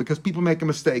neatom, because people make a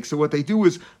mistake. So what they do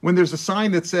is, when there's a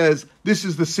sign that says, this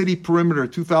is the city perimeter,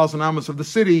 2,000 amos of the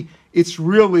city, it's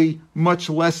really much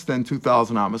less than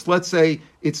 2,000 amos. Let's say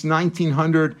it's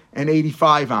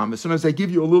 1,985 amos. Sometimes they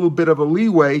give you a little bit of a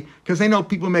leeway, because they know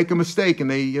people make a mistake, and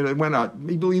they went out.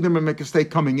 People either make a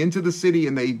mistake coming into the city,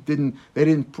 and they didn't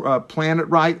plan it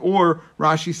right, or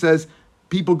Rashi says,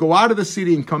 people go out of the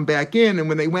city and come back in, and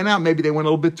when they went out, maybe they went a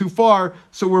little bit too far,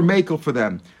 so we're makel for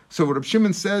them. So what Reb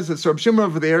Shimon says, so Reb Shimon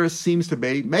over there seems to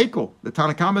be makel. The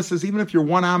Tanna Kama says, even if you're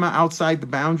one amma outside the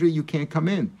boundary, you can't come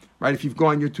in, right? If you've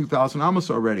gone your 2,000 amos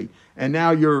already, and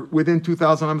now you're within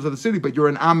 2,000 amos of the city, but you're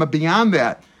an amma beyond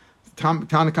that,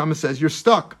 Tanna Kama says, you're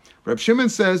stuck. Reb Shimon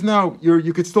says, no,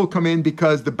 you could still come in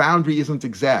because the boundary isn't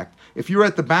exact. If you're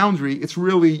at the boundary, it's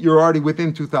really, you're already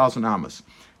within 2,000 amos,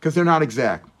 because they're not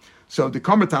exact. So the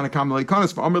Kamatana Kamalei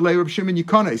Kanes for Amalei Reb Shimon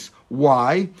Yikanes.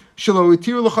 Why?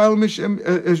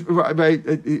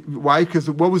 Why? Because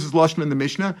what was his lashon in the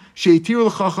Mishnah?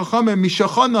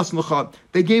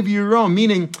 They gave you your own,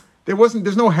 meaning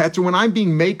there's no heter. When I'm being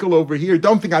makel over here,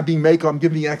 don't think I'm being makel. I'm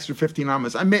giving you an extra 15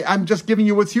 amas. I'm just giving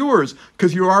you what's yours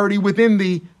because you're already within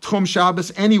the Tchum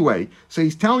Shabbos anyway. So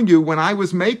he's telling you when I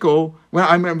was makel, when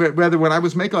I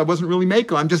was makel, I wasn't really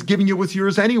makel. I'm just giving you what's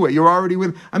yours anyway. You're already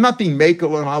with. I'm not being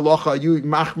makel and halacha. You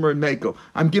machmer and makel.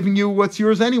 I'm giving you what's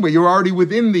yours anyway. You're already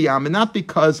within the amma, not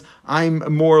because I'm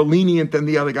more lenient than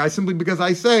the other guy. Simply because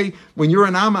I say when you're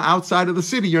an amma outside of the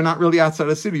city, you're not really outside of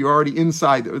the city. You're already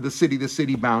inside the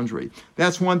city boundary.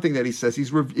 That's one thing that he says.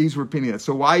 He's repeating that.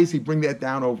 So why does he bring that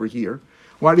down over here?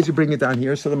 Why does he bring it down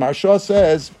here? So the Maharsha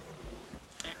says.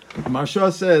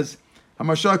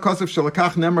 Hamarshah Kosef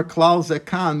Shalakach Nemer Klal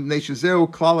Zekan Neshezeu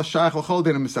Klal Hashayach L'Chol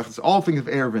Din Mesechus. All things of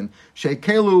Erevin.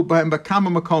 Sheikelu B'hem Bakama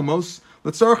Makomos.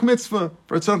 L'tzorach mitzvah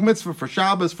for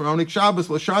Shabbos, for Onik Shabbos,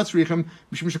 l'shatz richim,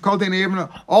 mishum shekol dein Erevin.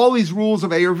 All these rules of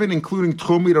Erevin, including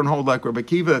Tchum, we don't hold like Rabbi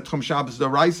Akiva, Tchum Shabbos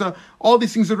D'Oraisa. All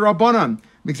these things are Rabbanan.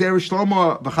 Therefore,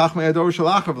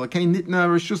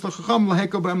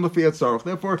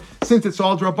 since it's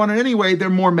all Rabbanan anyway, they're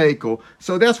more mekel.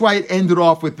 So that's why it ended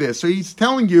off with this. So he's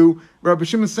telling you, Rabbi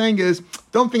Shimon is saying is,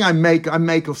 don't think I'm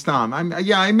mekel stam. I'm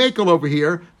mekel over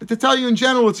here, but to tell you in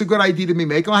general, it's a good idea to be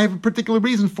mekel. I have a particular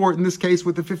reason for it in this case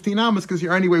with the 15 amas, because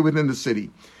you're anyway within the city.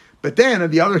 But then, on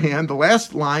the other hand, the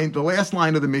last line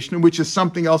of the Mishnah, which is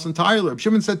something else entirely. Rabbi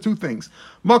Shimon said two things.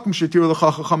 That's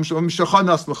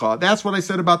what I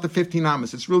said about the 15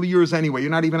 amas. It's really yours anyway. You're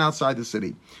not even outside the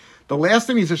city. The last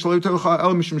thing he says,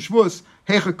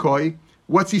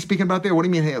 what's he speaking about there? What do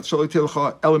you mean?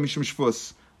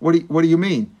 What do you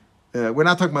mean? We're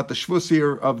not talking about the shvus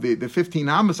here of the 15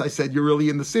 amas. I said you're really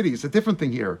in the city. It's a different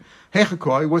thing here.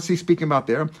 Hechakoi, what's he speaking about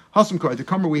there? Hasamkoi, the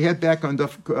Kamar we had back on the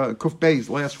Kuf Beis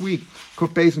last week, Kuf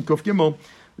Beis and Kuf Gimel,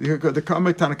 the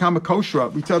Kamar Tanakama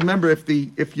Koshra. We remember if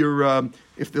the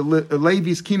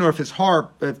Levi's kino, if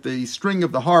the string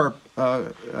of the harp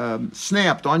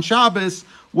snapped on Shabbos,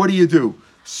 what do?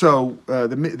 So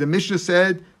the Mishnah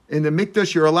said in the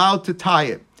Mikdash you're allowed to tie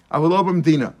it.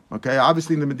 Okay,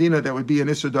 obviously in the Medina that would be an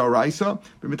Isser D'Oraisa,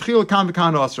 but Mitchila Kan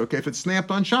V'Kan Osra. Okay, if it's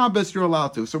snapped on Shabbos, you're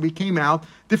allowed to. So we came out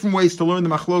different ways to learn the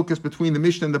machlokas between the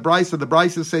Mishnah and the Brisa. The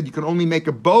Brisa said you can only make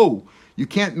a bow, you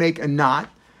can't make a knot.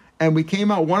 And we came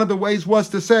out. One of the ways was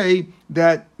to say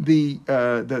that the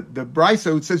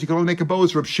Brisa who says you can only make a bow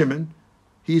is Reb Shimon.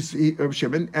 He's Reb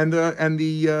Shimon, and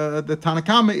the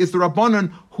Tanakama is the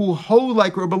Rabbanan who hold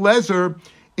like Reb Eliezer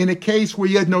in a case where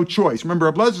you had no choice. Remember,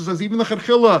 Reb Lezer says even the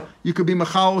Chedchila, you could be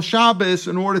Machal Shabbos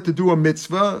in order to do a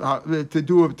mitzvah,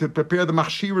 to prepare the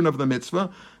machshirin of the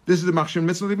mitzvah. This is the machshirin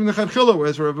mitzvah, even the Chedchila.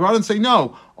 Whereas Reb Rabbanan say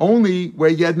no, only where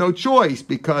you had no choice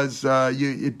because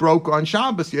it broke on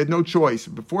Shabbos. You had no choice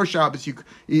before Shabbos.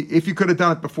 If you could have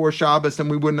done it before Shabbos, then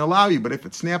we wouldn't allow you. But if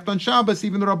it snapped on Shabbos,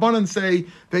 even the Rabbanan say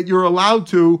that you're allowed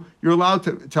to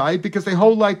tie it because they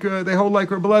hold like Reb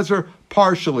Lezer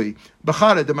partially.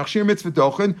 B'chara the machshir mitzvah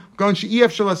dochen gon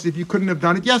she'ef shalas if you couldn't have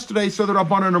done it yesterday, so the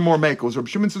Rabbanan are more makos. Reb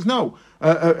Shimon says no.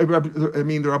 The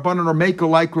Rabbanan are mako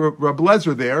like Reb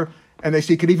Lezer there, and they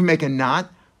say you could even make a knot.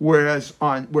 Whereas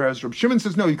Reb Shimon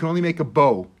says no, you can only make a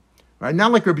bow. Right?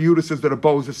 Not like Reb Yehuda says that a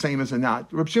bow is the same as a knot.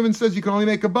 Reb Shimon says you can only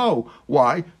make a bow.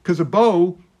 Why? Because a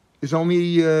bow is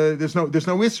only there's no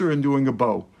isser in doing a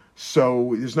bow.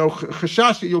 So there's no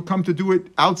chashash that you'll come to do it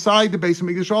outside the Beis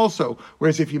Hamikdash also.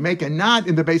 Whereas if you make a knot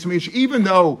in the Beis Hamikdash, even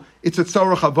though it's a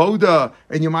tzorach avoda,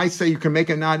 and you might say you can make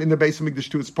a knot in the Beis Hamikdash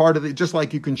too, it's part of it. Just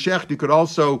like you can shecht, you could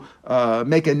also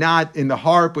make a knot in the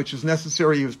harp, which is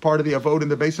necessary as part of the avoda in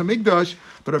the Beis Hamikdash.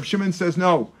 But Rav Shimon says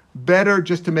no. Better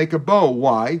just to make a bow.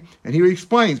 Why? And here he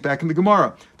explains back in the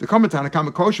Gemara. The Kamatana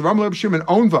Kamakosha, Rav Shimon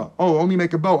onva. Oh, only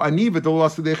make a bow. Aniva the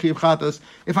loss of the chatas.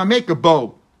 If I make a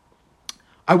bow,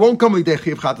 I won't come with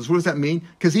Chiv Chatas. What does that mean?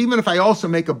 Because even if I also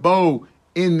make a bow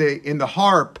in the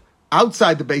harp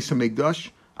outside the Beis Hamikdash,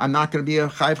 I'm not going to be a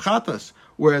Chayiv Chatas.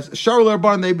 Whereas Sharul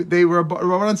Rabban,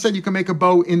 Rabban said you can make a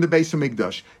bow in the Beis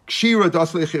Hamikdash. Kshira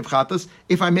dasle Chiv Chatas.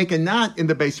 If I make a knot in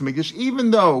the Beis Hamikdash,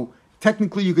 even though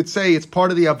technically you could say it's part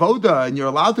of the avoda and you're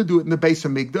allowed to do it in the Beis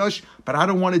Hamikdash, but I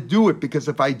don't want to do it because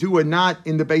if I do a knot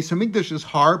in the Beis Hamikdash's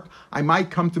harp, I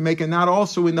might come to make a knot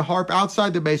also in the harp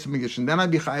outside the Beis Hamikdash, and then I'd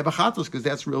be chayav achatos because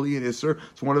that's really an isser.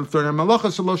 It's one of the third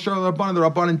malachas. So lo shar Rabbanan, the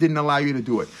Rabbanan didn't allow you to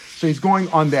do it. So he's going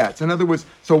on that. So in other words,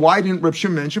 so why didn't Reb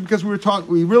Shimon mention? Because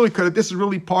we really could have. This is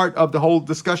really part of the whole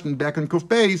discussion back in Kuf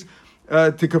Beis.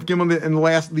 To Kuf Gimel in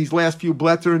these last few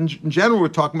blätter in general, we're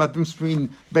talking about them between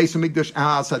Beis Hamikdash and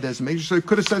outside Beis Hamikdash. So he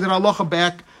could have said that halacha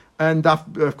back and Daf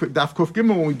Kuf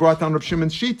Gimel when we brought down Reb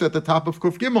Shimon's sheet at the top of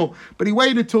Kuf Gimel. But he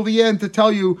waited till the end to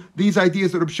tell you these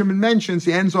ideas that Reb Shimon mentions.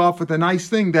 He ends off with a nice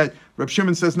thing that Reb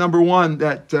Shimon says. Number one,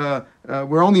 that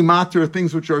we're only matter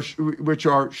things which are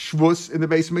shvus in the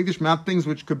Beis Hamikdash, not things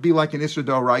which could be like an Isser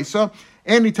D'Oraisa.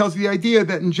 And he tells you the idea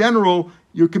that in general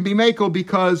you can be makel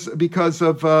because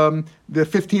of the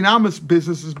 15 Amos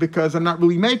businesses, because I'm not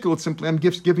really makel. It's simply I'm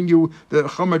giving you the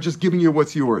Chomer, just giving you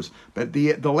what's yours. But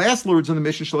the last words in the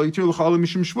Mishnah Shlo Yitir L'Chol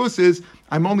Mishum Shvus is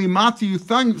I'm only mati you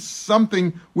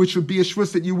something which would be a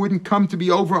shvus that you wouldn't come to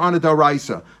be over on a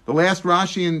daraisa. The last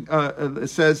Rashi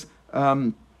says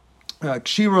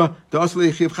Kshira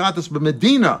D'Asli Chiv Chatas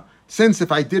B'Medina. Since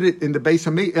if I did it in the Beis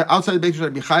Hamikdash, outside the Beis Hamikdash,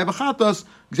 I'd be chayav achatos.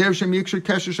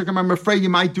 I'm afraid you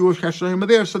might do a kesher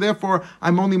there, so therefore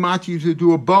I'm only mati you to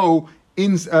do a bow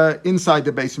inside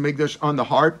the Beis Hamikdash on the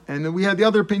harp. And we had the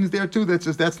other opinions there too that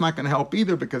says that's not going to help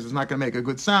either because it's not going to make a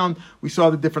good sound. We saw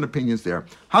the different opinions there.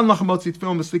 And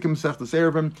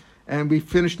we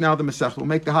finished now the Masech. We'll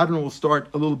make the Hadron. We'll start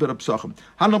a little bit of Psachim.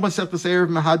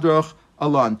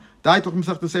 Alan. Daitach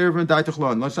Masechtas Erevin, Daitach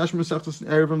Lon. Lasash Masechtas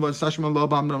Erevin, Lasash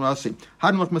Malobam Ramasi.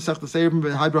 Hadnach Masechtas Erevin,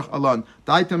 Hydrach Alan.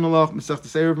 Daitam Malach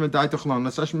Masechtas Erevin, Daitach Lon.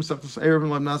 Lasash Masechtas Erevin,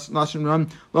 Lashin Ram,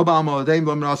 Lobam Aladim,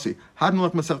 Lamrasi.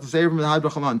 Hadnach Masechtas Erevin,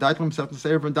 Hydrach Alan. Daitach Masechtas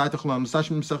Erevin, Daitach Lon. Lasash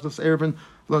Masechtas Erevin,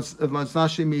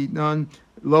 Lasashim Minan,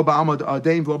 Lobam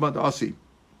Aladim, Lobam Asi.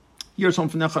 Here's some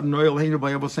from Nechad Noel Hainu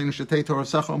by Abel Sainu Shetei Torah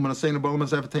Secha Oman Sainu Bolam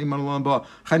Azavatei Manulan Ba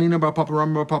Chanina Bar Papa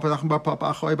Ram Bar Papa Nachum Bar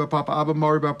Papa Achoy Bar Papa Abba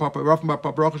Mori Bar Papa Rafim Bar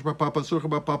Papa Rochish Bar Papa Surcha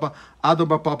Bar Papa Ado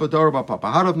Bar Papa Dora Bar Papa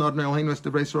Harav Nod Noel Hainu is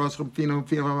the Reis Rosh Fino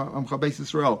Amchabes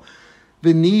Israel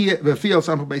V'Fiel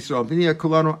Sam Chabes Israel V'Nia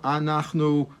Kulanu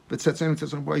Anachnu V'Tzetzenu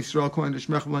Tzetzenu B'Israel Israel Kohen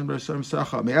Deshmech V'Len B'Resem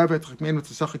Secha Me'avet Chakmenu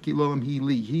Tzesacha Ki Lolam He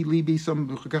Li Bisam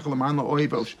V'Chukech L'Man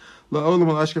La'Oivosh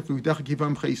La'Olam L'Ashkef V'Udecha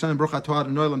Kivam Chayisan Brucha Toad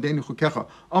Noelam Denu Chukecha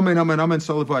Amen Amen Amen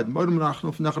Solavad Modem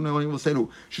Nachnu V'Nachnu Noelam V'Senu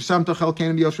Shusam Tachel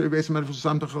Kanim Yoshvei V'Esem Edef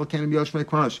Shusam Tachel Kanim Yoshvei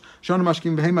Kvanash Shana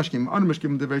Mashkim V'Hem Mashkim Anu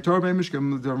Mashkim D'Vei Torah V'Hem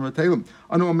Mashkim D'Vei Telem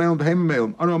Anu Amelim V'Hem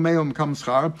Amelim Anu Amelim Kam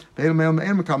Schar V'Hem Amelim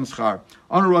V'Hem Kam Schar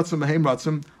Anu Ratzim V'Hem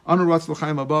Ratzim Anu Ratz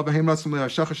L'Chaim Abba V'Hem Ratzim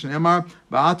L'Shachas Shneimar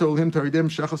V'Ata Olhim Taridim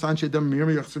Shachas Anshe Dem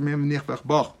Mirmi Yachzim Nich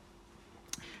V'Chbach.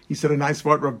 He said a nice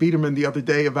word, Rav Biederman, the other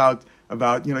day about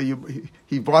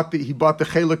he bought the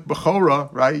chelik bechora,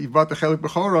 right? He bought the chelik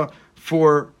bechora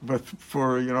for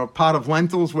a pot of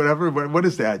lentils, whatever. What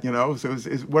is that? So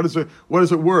what is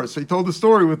it worth? So he told the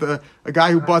story with a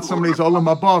guy who bought somebody's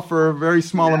olam haba for a very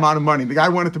small amount of money. The guy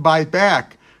wanted to buy it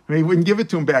back. I mean, he wouldn't give it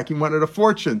to him back. He wanted a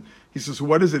fortune. He says,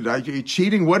 what is it? Are you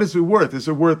cheating? What is it worth? Is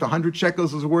it worth 100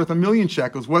 shekels? Is it worth 1,000,000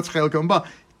 shekels? What's chelik haba?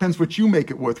 Depends what you make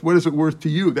it worth. What is it worth to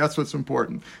you? That's what's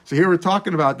important. So here we're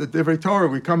talking about the Divrei Torah.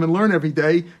 We come and learn every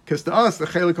day because to us, the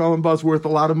chelik haba is worth a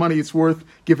lot of money. It's worth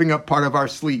giving up part of our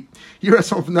sleep.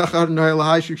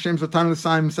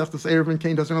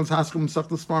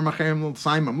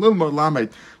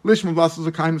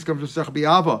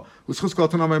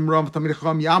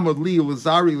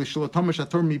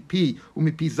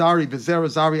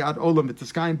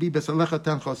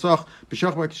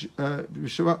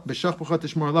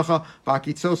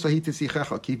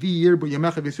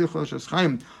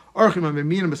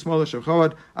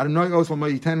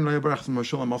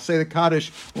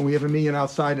 When we have a minyan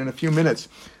outside in a few minutes.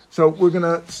 So we're going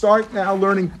to start now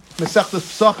learning Masechtas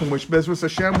Pesachim, which Bezras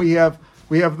Hashem we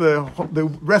have the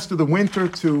rest of the winter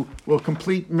we'll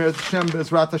complete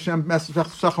Bezrat Hashem Masechtas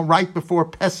Pesachim right before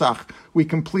Pesach. We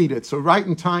complete it. So right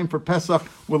in time for Pesach,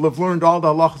 we'll have learned all the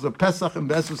halachas of Pesach and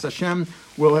Bezras Hashem.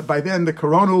 By then the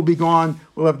Corona will be gone.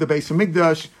 We'll have the Beis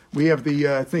Hamikdash. We have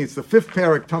I think it's the fifth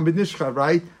parak Talmud Nishcha,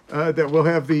 right? That we'll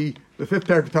have the fifth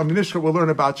parak of Talmud Nishcha. We'll learn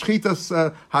about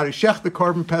Shchitas, how to shech the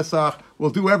Korban Pesach.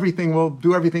 We'll do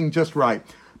everything just right.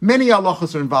 Many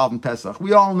halachas are involved in Pesach.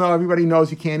 We all know, everybody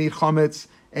knows you can't eat chametz,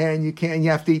 and you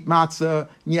have to eat matzah,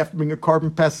 and you have to bring a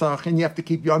Korban Pesach, and you have to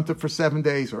keep yontif for 7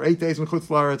 days or 8 days in Chutz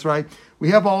La'aretz, right? We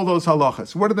have all those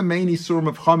halachas. What are the main isurim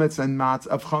of chametz and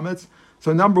chametz?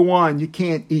 So number one, you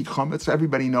can't eat chametz.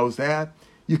 Everybody knows that.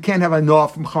 You can't have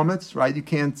enough from chametz, right? You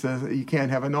can't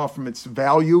have enough from its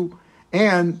value,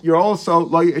 and you're also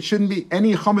it shouldn't be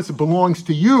any chametz that belongs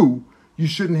to you. You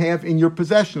shouldn't have in your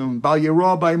possession. Bal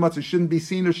Yerah, Bal Matzah shouldn't be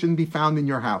seen or shouldn't be found in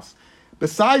your house.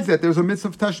 Besides that, there's a mitzvah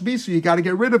of tashbis, so you got to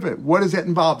get rid of it. What does that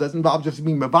involve? Does it involve just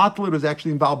being mevatel? It does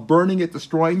actually involve burning it,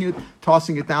 destroying it,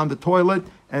 tossing it down the toilet,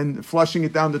 and flushing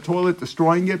it down the toilet,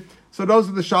 destroying it. So those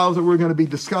are the shalos that we're going to be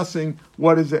discussing.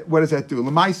 What does that do?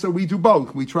 L'maisa, we do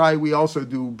both. We also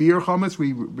do beer chametz,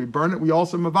 we burn it. We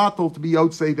also mevatel to be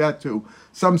yotzei that too.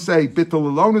 Some say bittul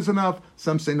alone is enough.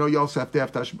 Some say no, you also have to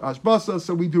have tashbasa.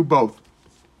 So we do both.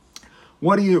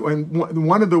 When do you have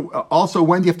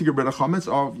to get rid of chametz?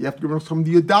 Or you have to get rid of from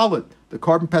the Yudalit. The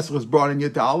Korban Pesach is brought in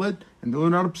Yudalit, and the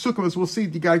Lunar Psukim, as we'll see,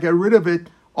 you got to get rid of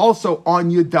it also on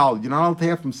Yudalit. You're not allowed to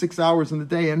have from 6 hours in the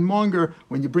day and longer.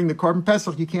 When you bring the Korban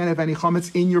Pesach, you can't have any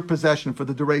chametz in your possession for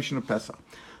the duration of Pesach.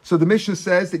 So the Mishnah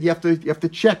says that you have to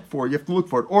check for it, you have to look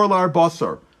for it. Or lar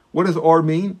basar. What does or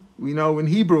mean? We know in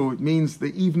Hebrew it means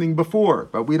the evening before,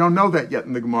 but we don't know that yet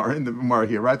in the Gemara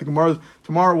here, right?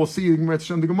 Tomorrow we'll see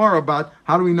the Gemara about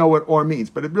how do we know what or means,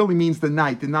 but it really means the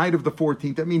night of the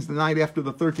 14th. That means the night after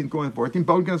the 13th going to the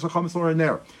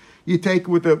 14th. You take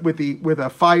with a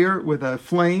fire, with a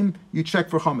flame, you check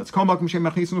for chametz.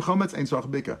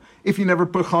 If you never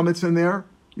put chametz in there,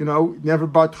 never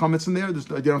bought chametz in there, you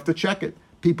don't have to check it.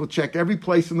 People check every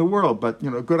place in the world, but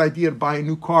a good idea to buy a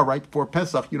new car right before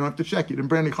Pesach. You don't have to check. You didn't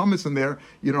bring any chametz in there.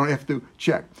 You don't have to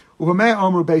check. We'll see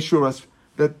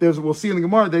in the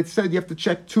Gemara. They said you have to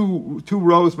check two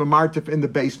rows of martif in the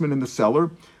basement, in the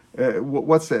cellar.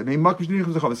 What's that?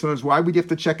 So why would you have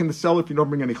to check in the cellar if you don't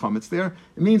bring any chametz there?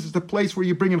 It means it's the place where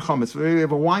you bring in chametz. You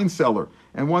have a wine cellar,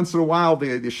 and once in a while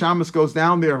the shamus goes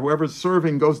down there, whoever's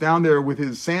serving goes down there with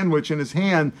his sandwich in his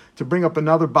hand to bring up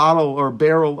another bottle or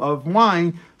barrel of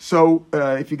wine. So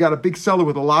if you got a big cellar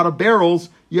with a lot of barrels,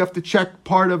 you have to check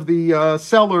part of the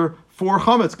cellar for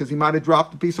chametz, because he might have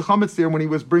dropped a piece of chametz there when he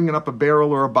was bringing up a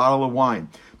barrel or a bottle of wine.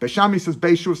 Beis Shammai says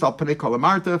Beishus al panei kol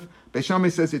hamartif. Beis Shammai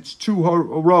says it's 2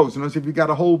 rows. In other words, if you got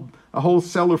a whole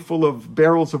cellar full of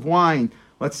barrels of wine,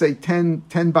 let's say 10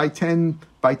 by 10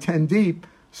 by 10 deep,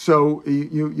 so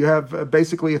you have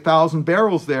basically 1,000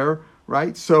 barrels there,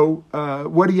 right? So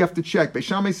what do you have to check? Beis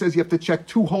Shammai says you have to check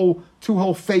two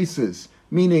whole faces,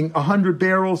 meaning 100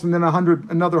 barrels and then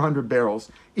another 100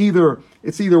 barrels.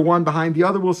 It's either one behind the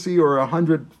other, we'll see, or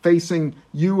 100 facing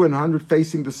you and 100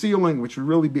 facing the ceiling, which would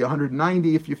really be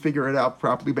 190 if you figure it out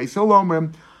properly. Beis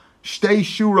Hillel Shtei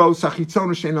shuros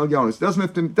achitzon shein el yonis.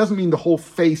 Doesn't mean the whole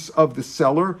face of the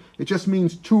cellar. It just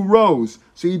means 2 rows.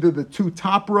 So either the 2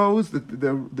 top rows,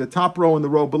 the top row and the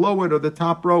row below it, or the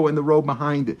top row and the row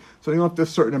behind it. So you have to a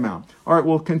certain amount. All right,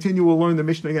 we'll continue. We'll learn the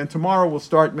Mishnah again tomorrow. We'll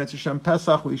start Metzir Shem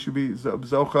Pesach. We should be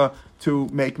zocha to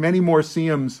make many more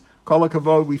siyums. Kol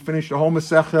hakavod. We finished the whole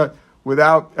Masechah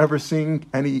without ever seeing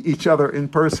each other in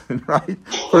person. Right?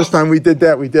 First time we did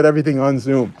that, we did everything on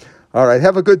Zoom. All right,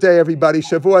 have a good day, everybody.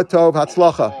 Shavua tov,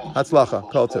 hatzlacha,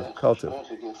 kol tov.